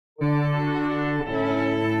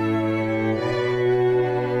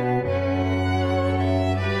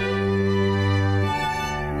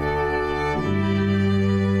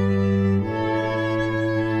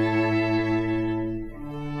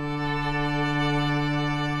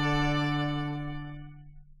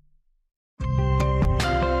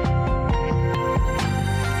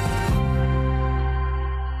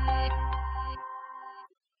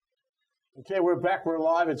Okay, we're back. We're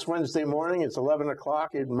live. It's Wednesday morning. It's 11 o'clock.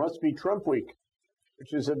 It must be Trump week,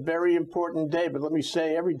 which is a very important day. But let me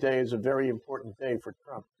say, every day is a very important day for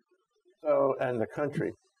Trump and the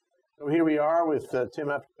country. So here we are with Tim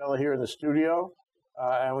Apicella here in the studio,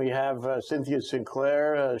 and we have Cynthia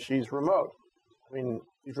Sinclair. She's remote. I mean,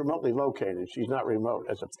 she's remotely located. She's not remote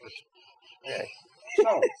as a person. Okay.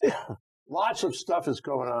 So lots of stuff is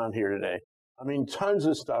going on here today. I mean, tons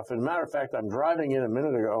of stuff. As a matter of fact, I'm driving in a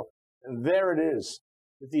minute ago, and there it is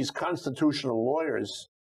with these constitutional lawyers,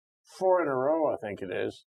 4 in a row, I think it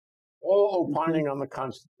is, all opining on the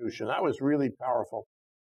Constitution. That was really powerful.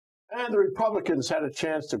 And the Republicans had a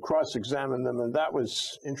chance to cross-examine them, and that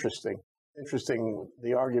was interesting. Interesting,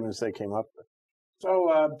 the arguments they came up with.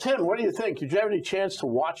 So, Tim, what do you think? Did you have any chance to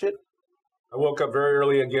watch it? I woke up very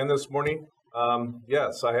early again this morning.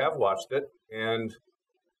 Yes, I have watched it. And,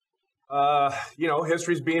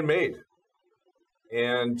 history's being made.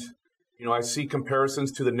 And, I see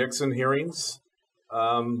comparisons to the Nixon hearings,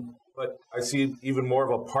 but I see even more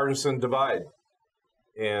of a partisan divide.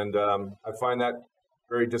 And I find that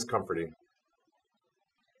very discomforting.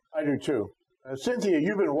 I do too. Cynthia,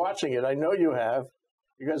 you've been watching it. I know you have,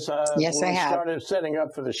 because yes, when I have. Started setting up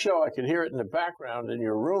for the show, I could hear it in the background in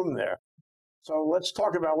your room there. So let's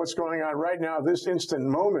talk about what's going on right now, this instant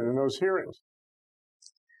moment in those hearings.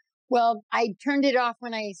 Well, I turned it off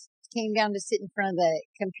when I came down to sit in front of the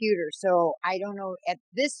computer, so I don't know at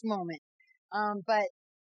this moment. But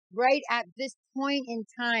right at this point in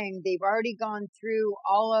time, they've already gone through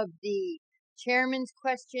all of the chairman's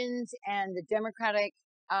questions and the Democratic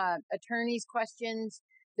attorney's questions,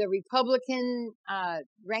 the Republican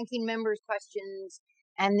ranking members' questions,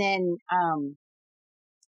 and then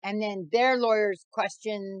their lawyers'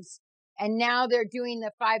 questions. And now they're doing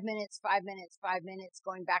the 5 minutes, 5 minutes, 5 minutes,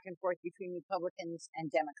 going back and forth between Republicans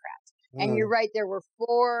and Democrats. And you're right, there were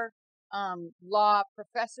 4 law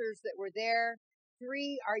professors that were there.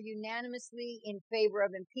 3 are unanimously in favor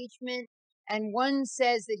of impeachment. And 1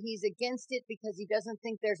 says that he's against it because he doesn't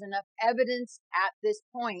think there's enough evidence at this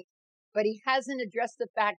point. But he hasn't addressed the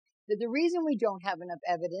fact that the reason we don't have enough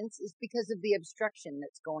evidence is because of the obstruction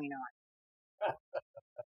that's going on.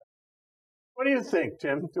 What do you think,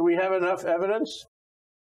 Tim? Do we have enough evidence?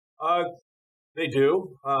 They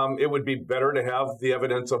do. It would be better to have the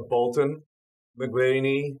evidence of Bolton,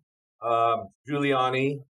 McGlaney,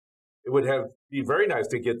 Giuliani. It would be very nice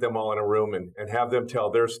to get them all in a room and have them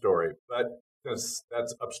tell their story. But since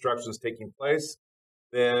that's obstructions taking place,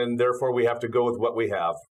 then therefore we have to go with what we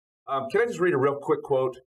have. Can I just read a real quick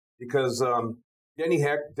quote? Because Denny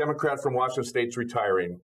Heck, Democrat from Washington State, is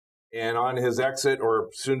retiring. And on his exit, or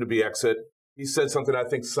soon-to-be exit, he said something I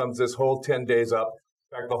think sums this whole 10 days up.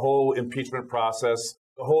 In fact, the whole impeachment process,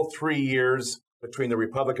 the whole 3 years between the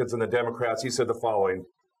Republicans and the Democrats, he said the following: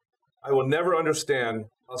 I will never understand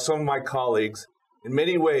how some of my colleagues, in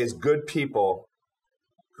many ways good people,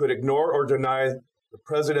 could ignore or deny the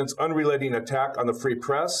president's unrelenting attack on the free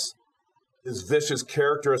press, his vicious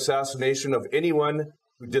character assassination of anyone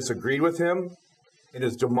who disagreed with him, and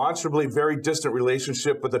his demonstrably very distant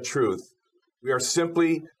relationship with the truth. We are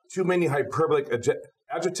simply too many hyperbolic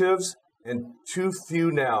adjectives and too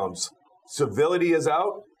few nouns. Civility is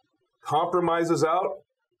out, compromise is out,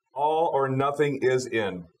 all or nothing is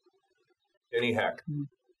in. Denny Heck,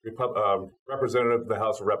 representative of the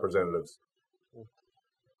House of Representatives.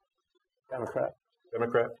 Democrat.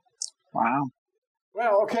 Wow.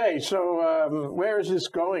 Well, okay, so where is this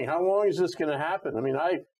going? How long is this going to happen? I mean,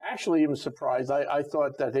 I actually am surprised. I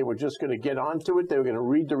thought that they were just going to get onto it. They were going to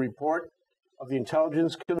read the report of the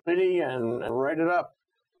Intelligence Committee and write it up.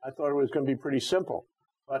 I thought it was going to be pretty simple.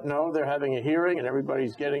 But no, they're having a hearing, and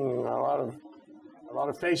everybody's getting a lot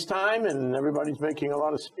of face time, and everybody's making a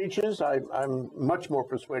lot of speeches. I'm much more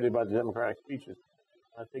persuaded by the Democratic speeches.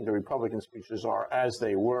 I think the Republican speeches are as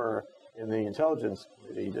they were in the Intelligence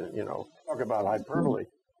Committee to, talk about hyperbole.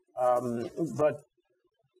 But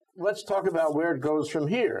let's talk about where it goes from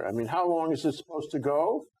here. I mean, how long is this supposed to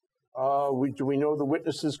go? Do we know the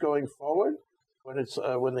witnesses going forward?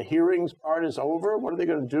 When the hearings part is over, what are they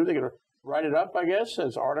going to do? They're going to write it up, I guess,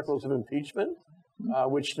 as articles of impeachment,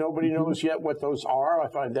 which nobody knows yet what those are. I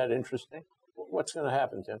find that interesting. What's going to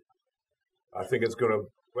happen, Tim? I think it's going to,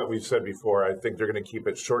 what we've said before, I think they're going to keep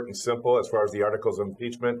it short and simple as far as the articles of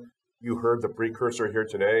impeachment. You heard the precursor here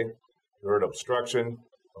today. You heard obstruction,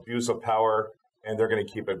 abuse of power, and they're going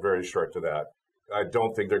to keep it very short to that. I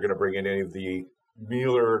don't think they're going to bring in any of the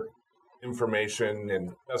Mueller information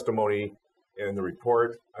and testimony in the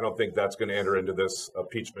report. I don't think that's going to enter into this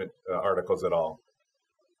impeachment articles at all.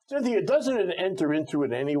 Cynthia, doesn't it enter into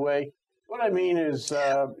it anyway? What I mean is,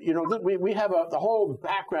 we have the whole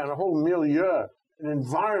background, a whole milieu, an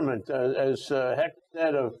environment, as Heck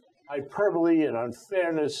said, of hyperbole and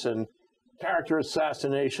unfairness and character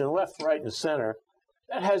assassination, left, right, and center,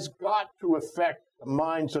 that has got to affect the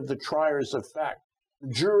minds of the triers of fact. The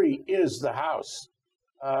jury is the House.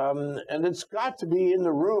 And it's got to be in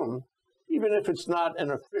the room, even if it's not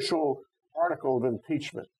an official article of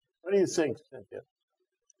impeachment. What do you think, Cynthia?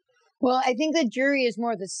 Well, I think the jury is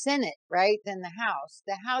more the Senate, right, than the House.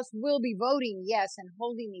 The House will be voting, yes, and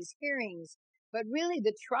holding these hearings, but really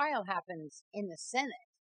the trial happens in the Senate.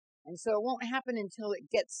 And so it won't happen until it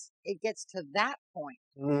gets to that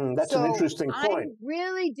point. That's an interesting point. I'm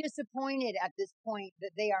really disappointed at this point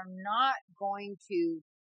that they are not going to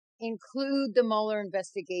include the Mueller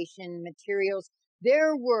investigation materials.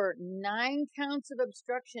 There were 9 counts of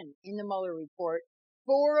obstruction in the Mueller report,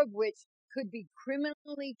 4 of which could be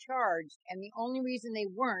criminally charged. And the only reason they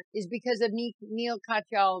weren't is because of Neil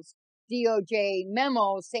Katyal's DOJ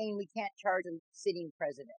memo saying we can't charge a sitting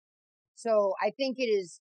president. So I think it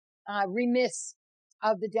is remiss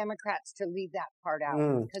of the Democrats to leave that part out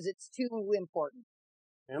because it's too important.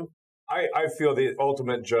 Yeah. I feel the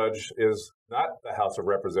ultimate judge is not the House of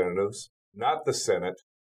Representatives, not the Senate,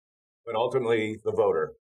 but ultimately the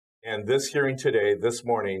voter. And this hearing today, this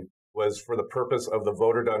morning, was for the purpose of the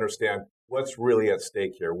voter to understand what's really at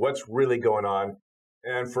stake here, what's really going on.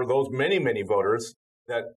 And for those many, many voters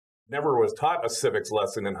that never was taught a civics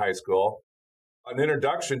lesson in high school, an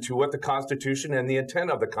introduction to what the Constitution and the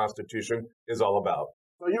intent of the Constitution is all about.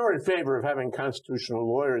 Well, you're in favor of having constitutional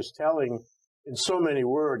lawyers telling, in so many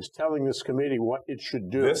words, telling this committee what it should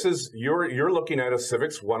do. This is, you're looking at a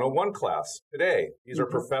Civics 101 class today. These are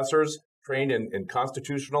professors trained in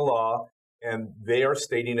constitutional law, and they are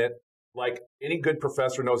stating it like any good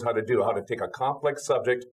professor knows how to do, how to take a complex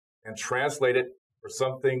subject and translate it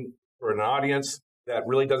for an audience that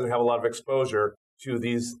really doesn't have a lot of exposure to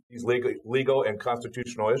these legal and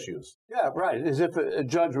constitutional issues. Yeah, right, as if a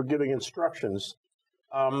judge were giving instructions.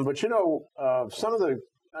 But some of the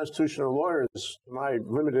constitutional lawyers, my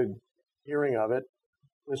limited hearing of it,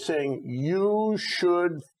 were saying you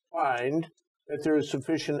should find that there is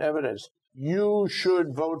sufficient evidence. You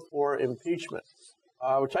should vote for impeachment,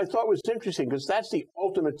 which I thought was interesting because that's the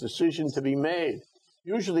ultimate decision to be made.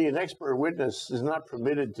 Usually an expert witness is not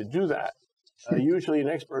permitted to do that. Usually an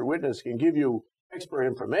expert witness can give you expert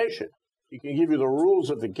information. He can give you the rules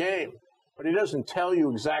of the game, but he doesn't tell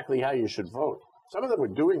you exactly how you should vote. Some of them were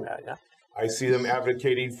doing that, yeah? I see them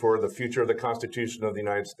advocating for the future of the Constitution of the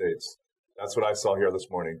United States. That's what I saw here this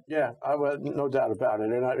morning. Yeah, no doubt about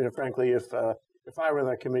it. And frankly, if I were in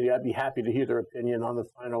that committee, I'd be happy to hear their opinion on the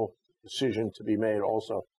final decision to be made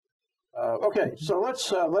also. Okay, so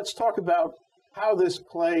let's talk about how this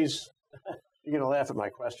plays. You're going to laugh at my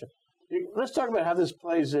question. Let's talk about how this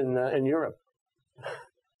plays in Europe.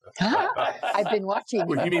 I've been watching.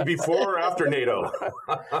 Well, you mean before or after NATO?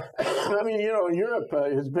 I mean, Europe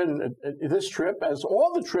has been this trip, as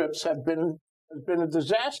all the trips have been a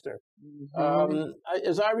disaster.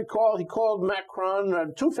 As I recall, he called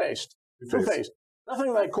Macron two-faced. Two-faced.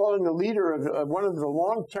 Nothing like calling the leader of one of the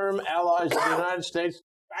long-term allies of the United States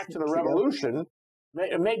back to the revolution,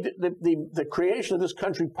 made the creation of this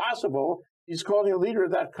country possible. He's calling the leader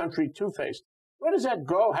of that country two-faced. Where does that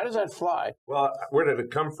go? How does that fly? Well, where did it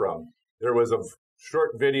come from? There was a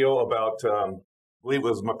short video about, I believe it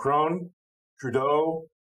was Macron, Trudeau,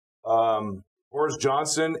 Boris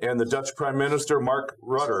Johnson, and the Dutch Prime Minister, Mark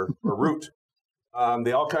Rutte.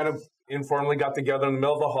 They all kind of informally got together in the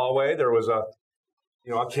middle of the hallway. There was a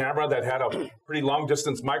camera that had a pretty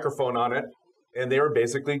long-distance microphone on it, and they were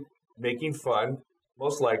basically making fun,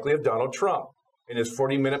 most likely, of Donald Trump in his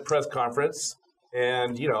 40-minute press conference.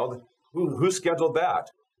 And, who scheduled that?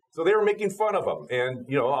 So they were making fun of him. And,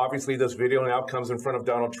 obviously this video now comes in front of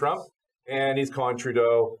Donald Trump, and he's calling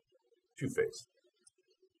Trudeau two-faced.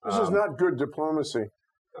 This is not good diplomacy.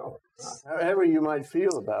 No, however you might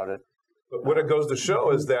feel about it. But what it goes to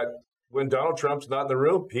show is that when Donald Trump's not in the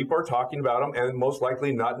room, people are talking about him, and most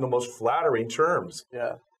likely not in the most flattering terms.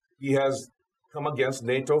 Yeah. He has come against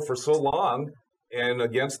NATO for so long and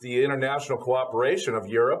against the international cooperation of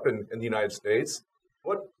Europe and the United States.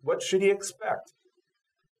 What should he expect?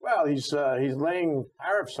 Well, he's laying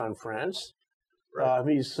tariffs on France. Right.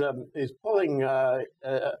 He's pulling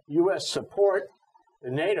U.S. support to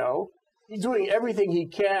NATO. He's doing everything he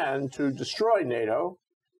can to destroy NATO,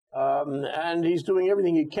 and he's doing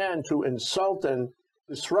everything he can to insult and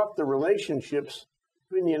disrupt the relationships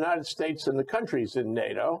between the United States and the countries in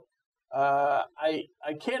NATO. I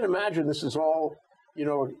can't imagine this is all,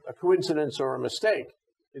 a coincidence or a mistake.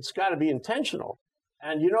 It's got to be intentional.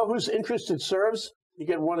 And you know whose interest it serves? You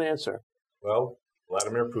get one answer. Well,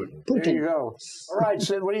 Vladimir Putin. There you go. All right,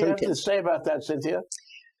 Sid, what do you have to say about that, Cynthia?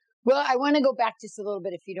 Well, I want to go back just a little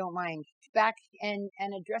bit, if you don't mind, back and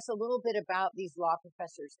address a little bit about these law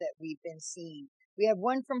professors that we've been seeing. We have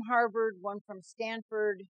one from Harvard, one from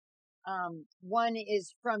Stanford, one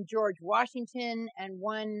is from George Washington, and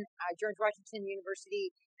one George Washington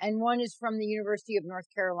University, and one is from the University of North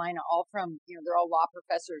Carolina. All from, they're all law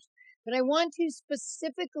professors. But I want to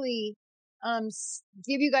specifically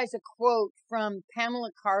give you guys a quote from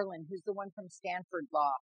Pamela Karlan, who's the one from Stanford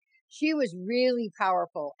Law. She was really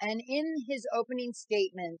powerful. And in his opening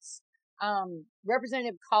statements,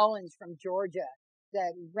 Representative Collins from Georgia,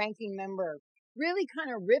 the ranking member, really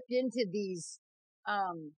kind of ripped into these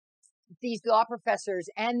law professors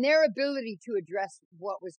and their ability to address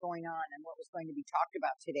what was going on and what was going to be talked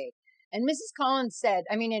about today. And Mrs. Collins said,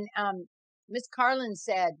 Ms. Karlan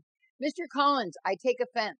said, "Mr. Collins, I take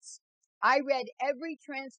offense. I read every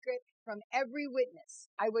transcript from every witness.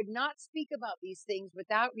 I would not speak about these things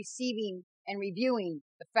without receiving and reviewing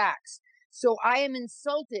the facts. So I am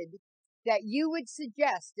insulted that you would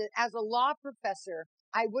suggest that as a law professor,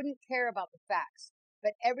 I wouldn't care about the facts.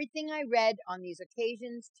 But everything I read on these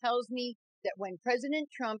occasions tells me that when President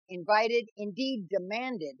Trump invited, indeed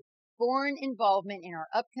demanded, foreign involvement in our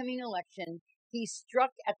upcoming election, he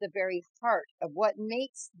struck at the very heart of what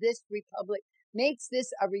makes this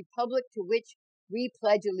a republic to which we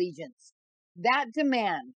pledge allegiance. That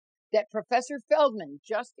demand that Professor Feldman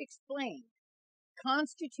just explained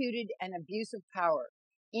constituted an abuse of power.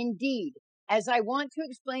 Indeed, as I want to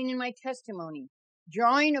explain in my testimony,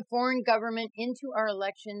 drawing a foreign government into our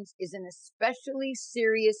elections is an especially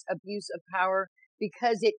serious abuse of power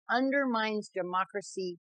because it undermines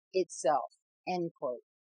democracy itself." End quote.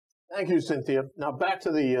 Thank you, Cynthia. Now back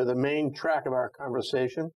to the main track of our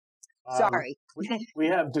conversation. Sorry. We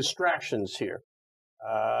have distractions here.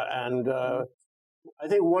 And I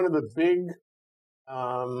think one of the big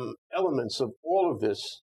elements of all of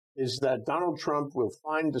this is that Donald Trump will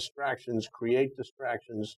find distractions, create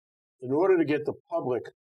distractions, in order to get the public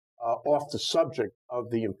off the subject of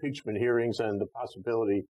the impeachment hearings and the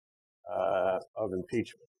possibility of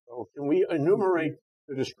impeachment. So can we enumerate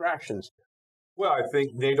the distractions? Well, I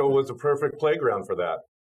think NATO was a perfect playground for that.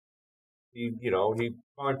 He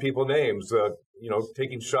calling people names,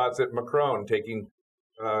 taking shots at Macron, taking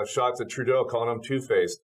shots at Trudeau, calling him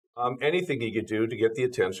two-faced. Anything he could do to get the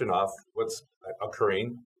attention off what's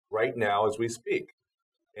occurring right now as we speak.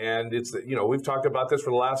 And it's, we've talked about this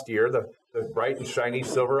for the last year, the bright and shiny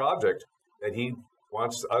silver object that he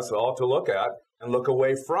wants us all to look at and look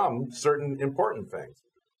away from certain important things.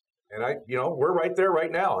 And we're right there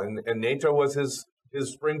right now. And NATO was his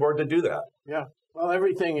springboard to do that. Yeah. Well,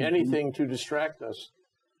 anything to distract us.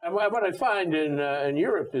 And what I find in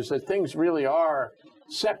Europe is that things really are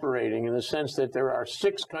separating in the sense that there are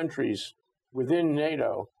 6 countries within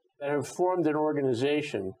NATO that have formed an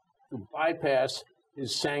organization to bypass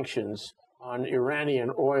his sanctions on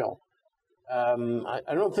Iranian oil.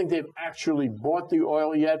 I don't think they've actually bought the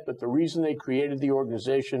oil yet, but the reason they created the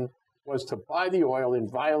organization was to buy the oil in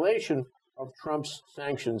violation of Trump's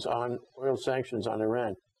oil sanctions on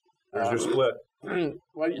Iran. There's your split.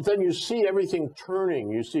 Well, then you see everything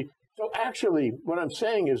turning. So actually, what I'm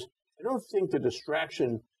saying is, I don't think the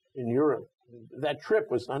distraction in Europe, that trip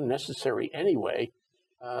was unnecessary anyway.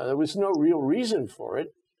 There was no real reason for it.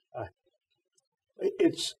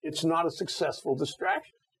 It's not a successful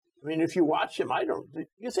distraction. I mean, if you watch him, do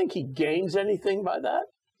you think he gains anything by that?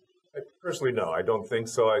 Personally, no, I don't think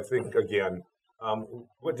so. I think, again,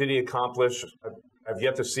 what did he accomplish? I've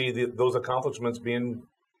yet to see those accomplishments being,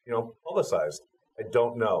 publicized. I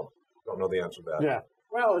don't know. Don't know the answer to that. Yeah.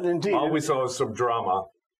 Well, indeed. All we saw was some drama,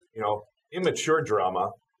 immature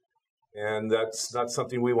drama, and that's not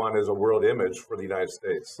something we want as a world image for the United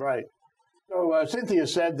States. Right. So Cynthia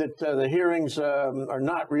said that the hearings are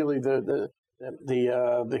not really the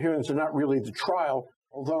hearings are not really the trial.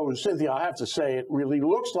 Although, Cynthia, I have to say, it really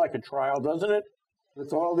looks like a trial, doesn't it?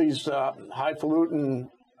 With all these highfalutin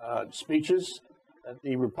speeches that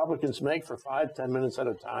the Republicans make for 5-10 minutes at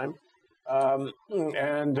a time.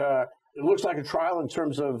 And it looks like a trial in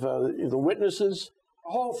terms of the witnesses.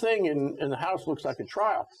 The whole thing in the House looks like a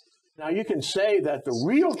trial. Now, you can say that the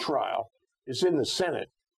real trial is in the Senate.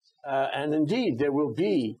 And indeed, there will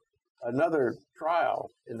be another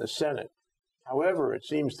trial in the Senate. However, it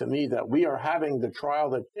seems to me that we are having the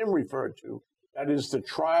trial that Tim referred to, that is the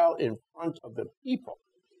trial in front of the people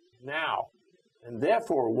now. And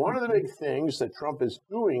therefore, one of the big things that Trump is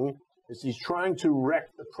doing is he's trying to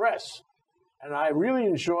wreck the press. And I really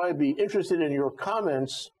be interested in your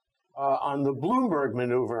comments on the Bloomberg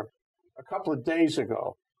maneuver a couple of days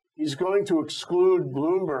ago. He's going to exclude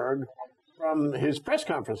Bloomberg from his press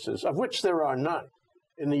conferences, of which there are none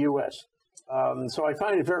in the U.S. So I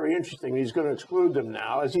find it very interesting. He's going to exclude them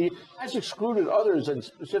now, as he has excluded others and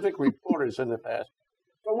specific reporters in the past.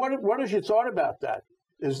 So what is your thought about that?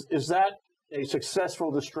 Is that a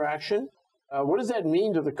successful distraction? What does that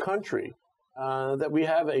mean to the country that we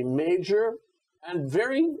have a major and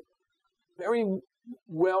very, very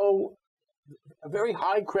a very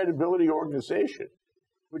high credibility organization,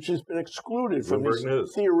 which has been excluded from this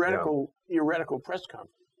theoretical press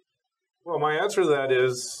conference? Well, my answer to that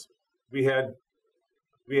is we had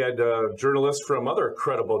journalists from other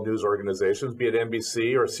credible news organizations, be it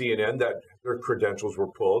NBC or CNN, that their credentials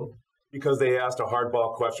were pulled because they asked a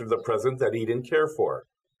hardball question of the president that he didn't care for.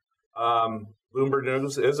 Bloomberg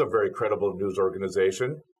News is a very credible news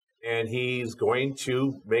organization, and he's going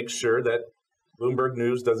to make sure that Bloomberg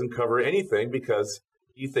News doesn't cover anything because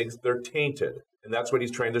he thinks they're tainted. And that's what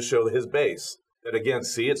he's trying to show his base. That, again,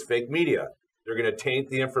 see, it's fake media. They're going to taint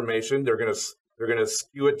the information. They're going to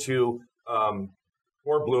skew it to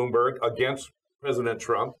for Bloomberg against President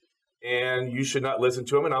Trump, and you should not listen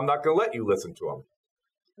to him, and I'm not going to let you listen to him.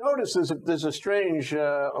 Notice there's a strange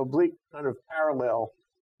oblique kind of parallel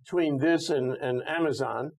between this and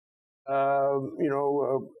Amazon,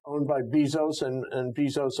 owned by Bezos, and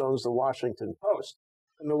Bezos owns the Washington Post.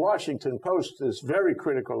 And the Washington Post is very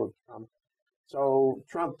critical of Trump. So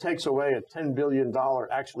Trump takes away a $10 billion,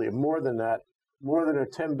 actually more than that, more than a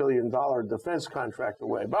 $10 billion defense contract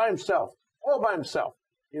away by himself, all by himself.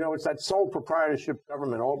 It's that sole proprietorship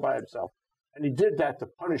government all by himself. And he did that to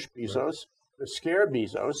punish Bezos, to scare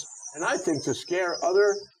Bezos, and I think to scare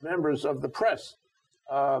other members of the press.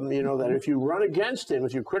 That if you run against him,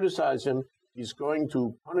 if you criticize him, he's going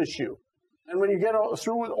to punish you. And when you get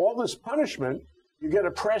through with all this punishment, you get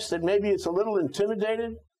a press that maybe it's a little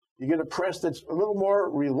intimidated. You get a press that's a little more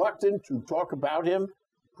reluctant to talk about him,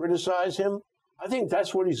 criticize him. I think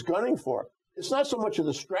that's what he's gunning for. It's not so much a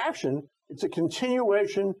distraction. It's a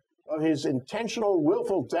continuation of his intentional,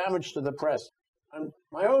 willful damage to the press. And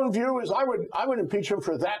my own view is I would impeach him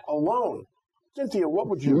for that alone. Cynthia, what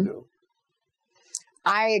would you do?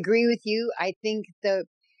 I agree with you. I think that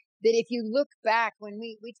if you look back, when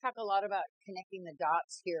we talk a lot about connecting the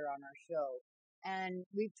dots here on our show, and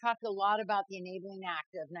we've talked a lot about the Enabling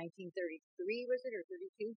Act of 1933, was it, or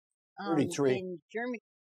 32? 33. In Germany,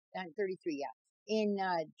 33, yeah. In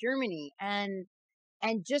Germany, and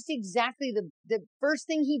just exactly the first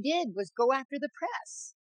thing he did was go after the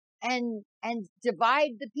press and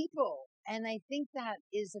divide the people. And I think that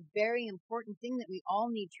is a very important thing that we all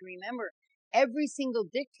need to remember. Every single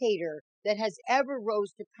dictator that has ever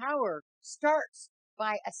rose to power starts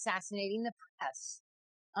by assassinating the press,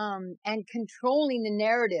 and controlling the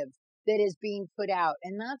narrative that is being put out.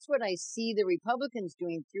 And that's what I see the Republicans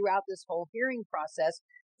doing throughout this whole hearing process,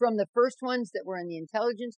 from the first ones that were in the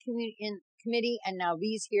Intelligence Committee and now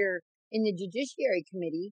these here in the Judiciary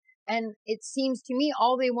Committee. And it seems to me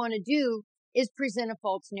all they want to do is present a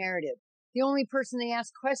false narrative. The only person they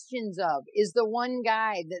ask questions of is the one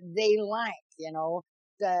guy that they like,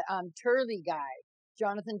 the Turley guy,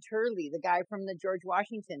 Jonathan Turley, the guy from the George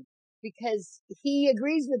Washington, because he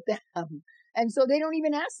agrees with them. And so they don't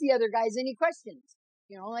even ask the other guys any questions.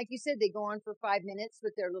 Like you said, they go on for 5 minutes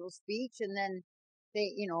with their little speech, and then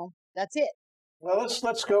they, that's it. Well,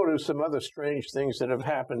 let's go to some other strange things that have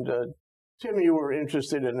happened. Tim, you were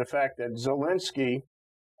interested in the fact that Zelensky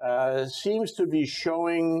seems to be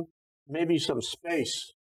showing maybe some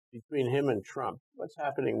space between him and Trump. What's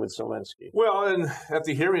happening with Zelensky? Well, and at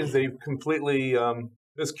the hearings, they completely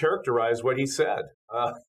mischaracterized what he said.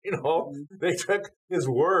 They took his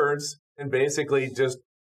words and basically just,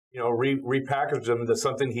 repackaged them into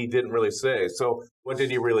something he didn't really say. So what did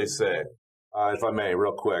he really say? If I may,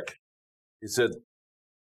 real quick. He said,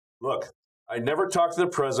 look, I never talked to the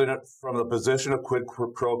president from the position of quid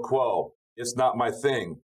pro quo. It's not my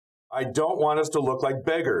thing. I don't want us to look like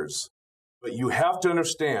beggars. But you have to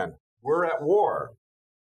understand, we're at war.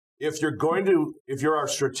 If you're our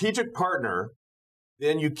strategic partner,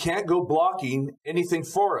 then you can't go blocking anything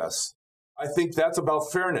for us. I think that's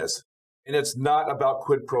about fairness, and it's not about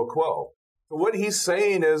quid pro quo. So what he's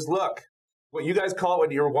saying is, look, what you guys call it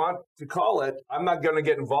what you want to call it, I'm not going to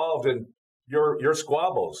get involved in your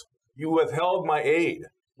squabbles. You withheld my aid.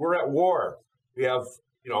 We're at war. We have,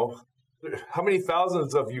 how many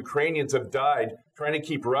thousands of Ukrainians have died trying to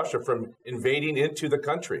keep Russia from invading into the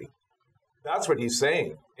country? That's what he's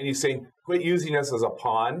saying. And he's saying, quit using us as a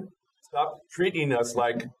pawn. Stop treating us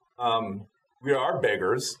like we are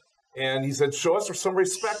beggars. And he said, show us some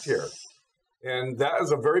respect here. And that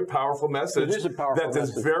is a very powerful message. It is a powerful that this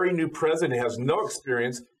message. very new president has no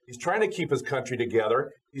experience. He's trying to keep his country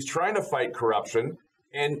together. He's trying to fight corruption.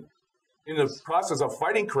 And in the process of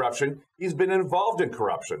fighting corruption, he's been involved in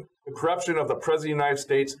corruption. The corruption of the President of the United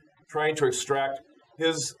States trying to extract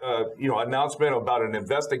his announcement about an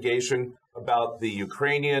investigation about the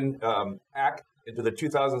Ukrainian hack into the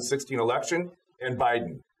 2016 election, and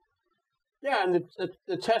Biden. Yeah, and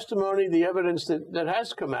the testimony, the evidence that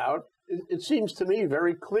has come out, it seems to me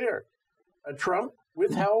very clear. Trump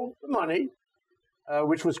withheld the money,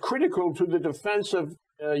 which was critical to the defense of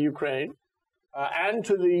Ukraine and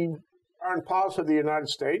to the foreign policy of the United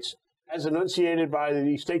States, as enunciated by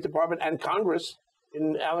the State Department and Congress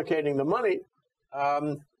in allocating the money,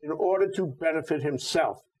 in order to benefit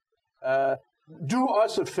himself. Do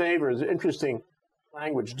us a favor, is interesting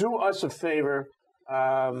language. Do us a favor,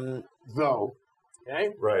 though. Okay?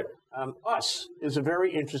 Right. Us is a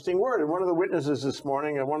very interesting word. And one of the witnesses this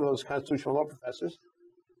morning, one of those constitutional law professors,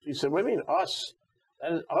 she said, what do you mean, us?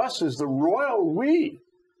 Us is the royal we.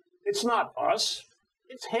 It's not us.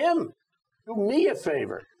 It's him. Do me a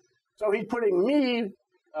favor. So he's putting me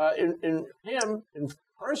in him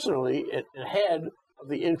personally ahead of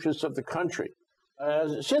the interests of the country.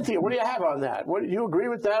 Cynthia, what do you have on that? Do you agree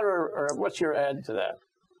with that, or what's your add to that?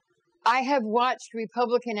 I have watched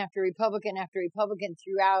Republican after Republican after Republican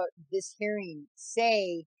throughout this hearing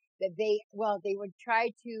say that they would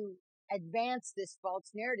try to advance this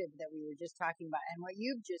false narrative that we were just talking about. And what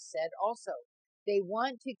you've just said also, they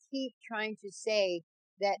want to keep trying to say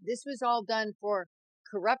that this was all done for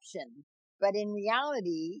corruption. But in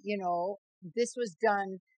reality, this was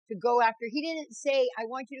done to go after, he didn't say, I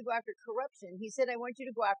want you to go after corruption. He said, I want you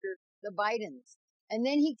to go after the Bidens. And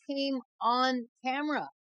then he came on camera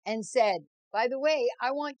and said, by the way,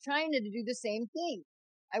 I want China to do the same thing.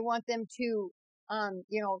 I want them to,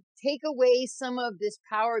 take away some of this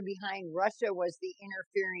power behind Russia was the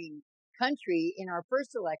interfering country in our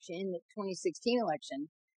first election, in the 2016 election.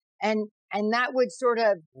 And that would sort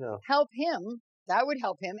of help him. That would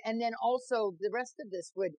help him. And then also the rest of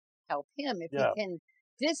this would help him if he can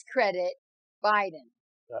discredit Biden,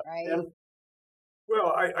 right? Yeah.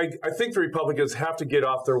 Well, I think the Republicans have to get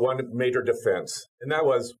off their one major defense, and that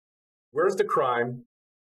was, where's the crime?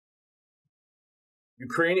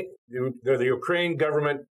 The Ukraine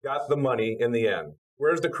government got the money in the end.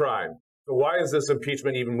 Where's the crime? So why is this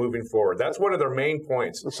impeachment even moving forward? That's one of their main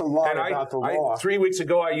points. It's a lot about the law. 3 weeks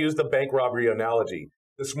ago, I used the bank robbery analogy.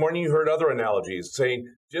 This morning, you heard other analogies saying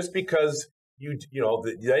just because they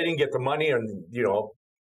didn't get the money, and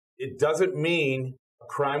it doesn't mean a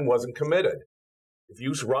crime wasn't committed. If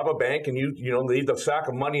you rob a bank and you leave the sack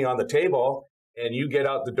of money on the table and you get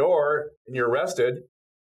out the door and you're arrested,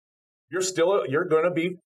 you're going to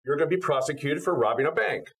be prosecuted for robbing a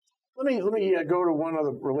bank. Let me go to one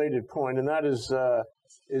other related point, and that is the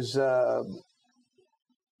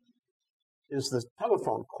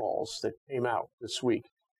telephone calls that came out this week.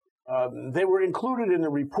 They were included in the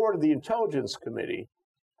report of the Intelligence Committee,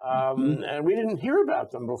 and we didn't hear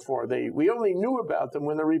about them before. We only knew about them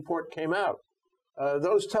when the report came out.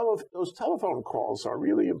 Those telephone calls are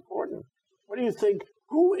really important. What do you think?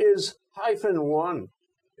 Who is -1?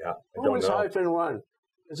 Yeah, Who is -1?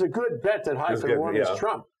 It's a good bet that -1 is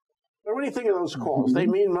Trump. But what do you think of those calls? They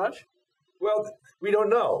mean much? Well, we don't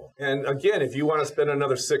know. And again, if you want to spend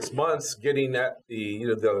another 6 months getting at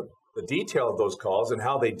the detail of those calls and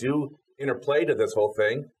how they do interplay to this whole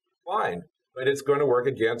thing, fine. But it's going to work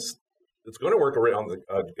against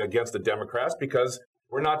the Democrats, because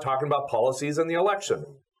we're not talking about policies in the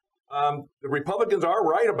election. The Republicans are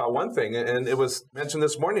right about one thing, and it was mentioned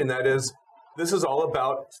this morning, that is, this is all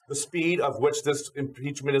about the speed of which this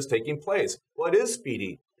impeachment is taking place. Well, it is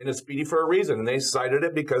speedy, and it's speedy for a reason, and they cited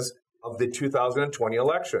it because of the 2020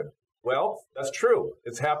 election. Well, that's true.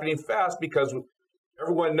 It's happening fast because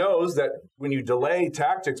everyone knows that when you delay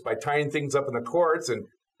tactics by tying things up in the courts and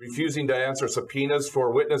refusing to answer subpoenas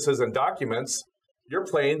for witnesses and documents, you're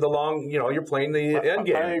playing you're playing the end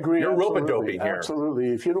game. I agree. You're rope-a-doping here. Absolutely.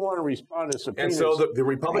 If you don't want to respond to subpoenas. And so the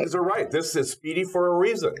Republicans are right. This is speedy for a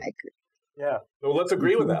reason. I agree. Yeah. So let's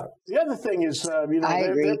agree with that. The other thing is,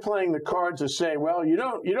 they're playing the cards to say, well, you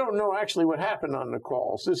don't know actually what happened on the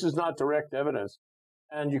calls. This is not direct evidence,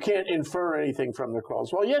 and you can't infer anything from the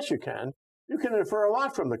calls. Well, yes, you can. You can infer a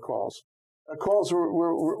lot from the calls. Calls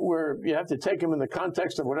where you have to take them in the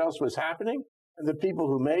context of what else was happening and the people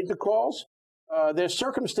who made the calls. There's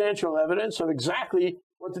circumstantial evidence of exactly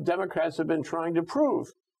what the Democrats have been trying to prove.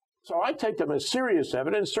 So I take them as serious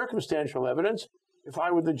evidence, circumstantial evidence. If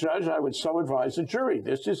I were the judge, I would so advise the jury.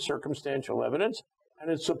 This is circumstantial evidence,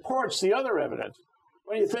 and it supports the other evidence.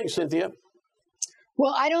 What do you think, Cynthia?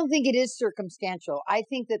 Well, I don't think it is circumstantial. I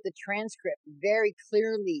think that the transcript very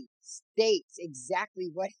clearly states exactly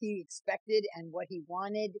what he expected and what he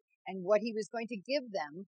wanted and what he was going to give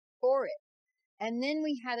them for it. And then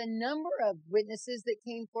we had a number of witnesses that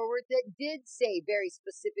came forward that did say very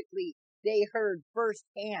specifically they heard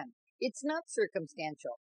firsthand. It's not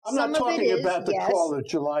circumstantial. I'm not talking about the call of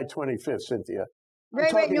July 25th, Cynthia. I'm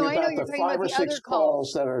talking about the 5 or 6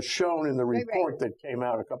 calls that are shown in the report that came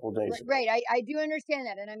out a couple of days ago. Right. I do understand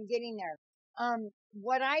that, and I'm getting there.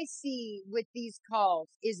 What I see with these calls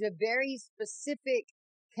is a very specific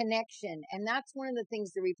connection, and that's one of the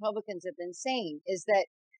things the Republicans have been saying, is that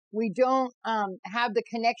we don't have the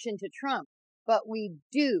connection to Trump, but we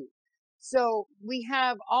do. So we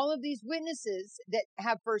have all of these witnesses that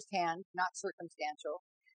have firsthand, not circumstantial,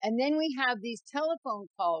 and then we have these telephone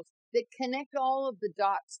calls that connect all of the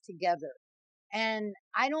dots together. And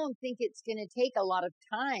I don't think it's going to take a lot of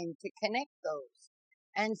time to connect those.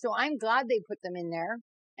 And so I'm glad they put them in there.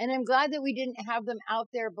 And I'm glad that we didn't have them out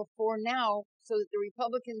there before now so that the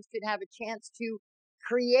Republicans could have a chance to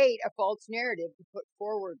create a false narrative to put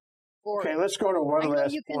forward. Okay, let's go to one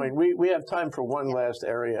last point. We have time for one last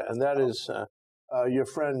area, and that is your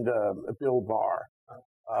friend Bill Barr.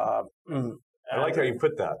 I like how you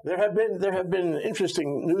put that. There have been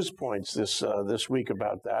interesting news points this week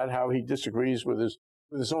about that. How he disagrees with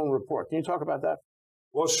his own report. Can you talk about that?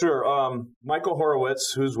 Well, sure. Michael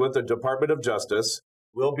Horowitz, who's with the Department of Justice,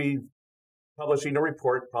 will be publishing a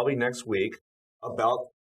report probably next week about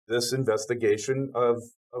this investigation of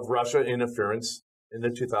Russia interference in the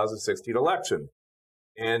 2016 election,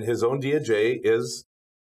 and his own DOJ is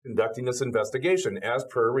conducting this investigation as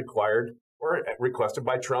per required or requested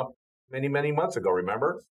by Trump many months ago,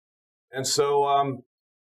 remember? And so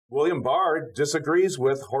William Barr disagrees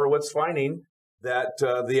with Horowitz's finding that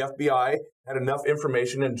the FBI had enough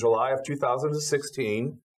information in July of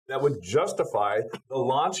 2016 that would justify the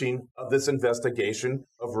launching of this investigation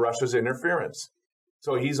of Russia's interference.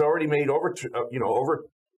 So he's already made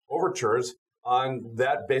overtures on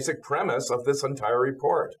that basic premise of this entire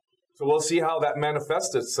report. So we'll see how that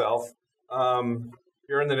manifests itself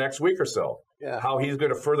here in the next week or so. Yeah. How he's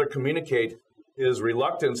going to further communicate his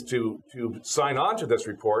reluctance to sign on to this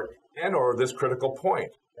report and or this critical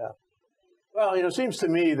point. Yeah. Well, it seems to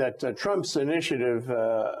me that Trump's initiative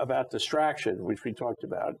about distraction, which we talked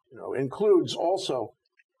about, includes also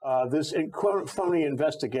this phony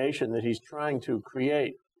investigation that he's trying to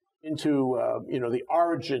create into, the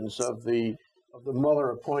origins of the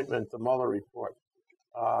Mueller appointment, the Mueller report.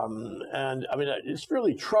 And I mean, it's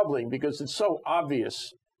really troubling because it's so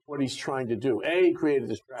obvious what he's trying to do. A, create a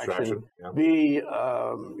distraction. Yeah. B,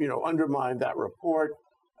 undermine that report,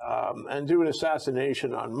 and do an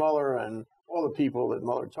assassination on Mueller and all the people that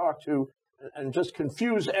Mueller talked to, and just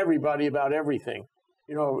confuse everybody about everything.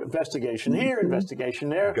 Investigation here, investigation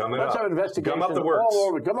there. Let's have investigation gum up the works. All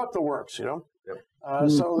over. Gum up the works, Yep.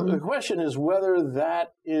 So the question is whether that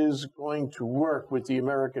is going to work with the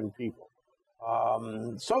American people.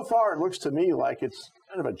 So far, it looks to me like it's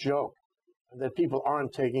kind of a joke, that people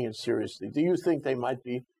aren't taking it seriously. Do you think they might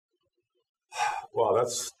be? Well,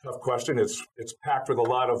 that's a tough question. It's packed with a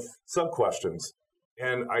lot of sub-questions.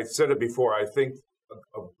 And I said it before, I think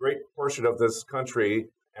a great portion of this country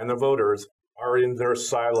and the voters are in their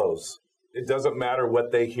silos. It doesn't matter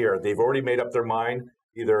what they hear. They've already made up their mind.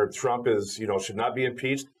 Either Trump should not be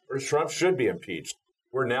impeached, or Trump should be impeached.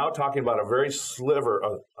 We're now talking about a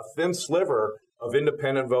thin sliver of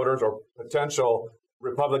independent voters or potential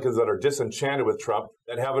Republicans that are disenchanted with Trump,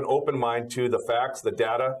 that have an open mind to the facts, the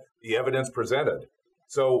data, the evidence presented.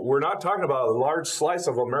 So we're not talking about a large slice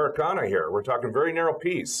of Americana here. We're talking a very narrow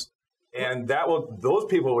piece. And those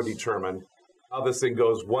people will determine how this thing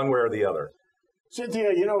goes one way or the other. Cynthia,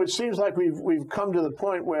 it seems like we've come to the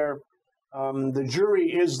point where the jury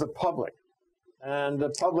is the public, and the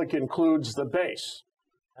public includes the base.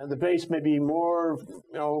 And the base may be more,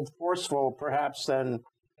 forceful, perhaps, than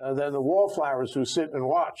the wallflowers who sit and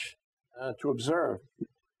watch to observe.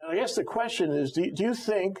 And I guess the question is, do you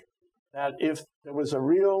think that if there was a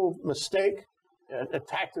real mistake, a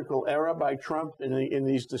tactical error by Trump in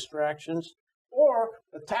these distractions, or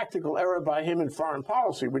a tactical error by him in foreign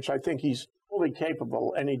policy, which I think he's fully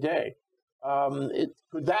capable any day,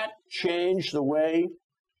 could that change the way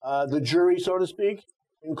the jury, so to speak,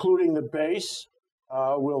 including the base,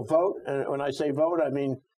 will vote? And when I say vote, I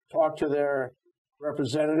mean talk to their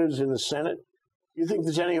representatives in the Senate. Do you think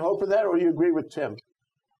there's any hope of that, or do you agree with Tim?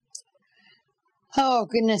 Oh,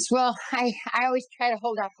 goodness. Well, I always try to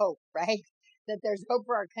hold out hope, right? That there's hope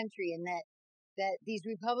for our country, and that these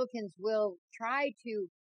Republicans will try to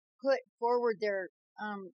put forward their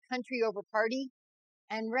country over party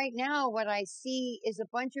And right now, what I see is a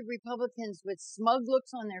bunch of Republicans with smug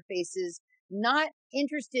looks on their faces, not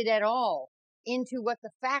interested at all into what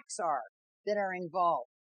the facts are that are involved.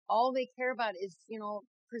 All they care about is,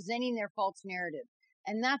 presenting their false narrative.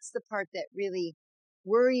 And that's the part that really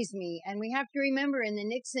worries me. And we have to remember in the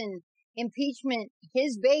Nixon impeachment,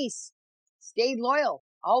 his base stayed loyal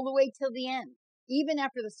all the way till the end, even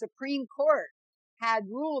after the Supreme Court had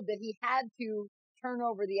ruled that he had to turn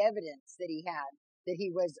over the evidence that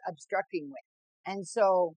he was obstructing with. And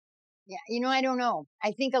so, yeah, I don't know.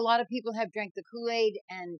 I think a lot of people have drank the Kool-Aid,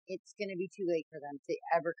 and it's going to be too late for them to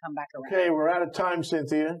ever come back around. Okay, we're out of time,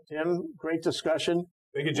 Cynthia. Tim, great discussion.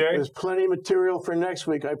 Thank you, Jay. There's plenty of material for next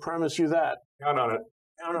week. I promise you that. Count on it.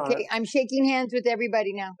 Count on it. I'm shaking hands with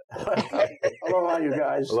everybody now. Aloha, you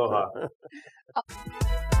guys. Aloha.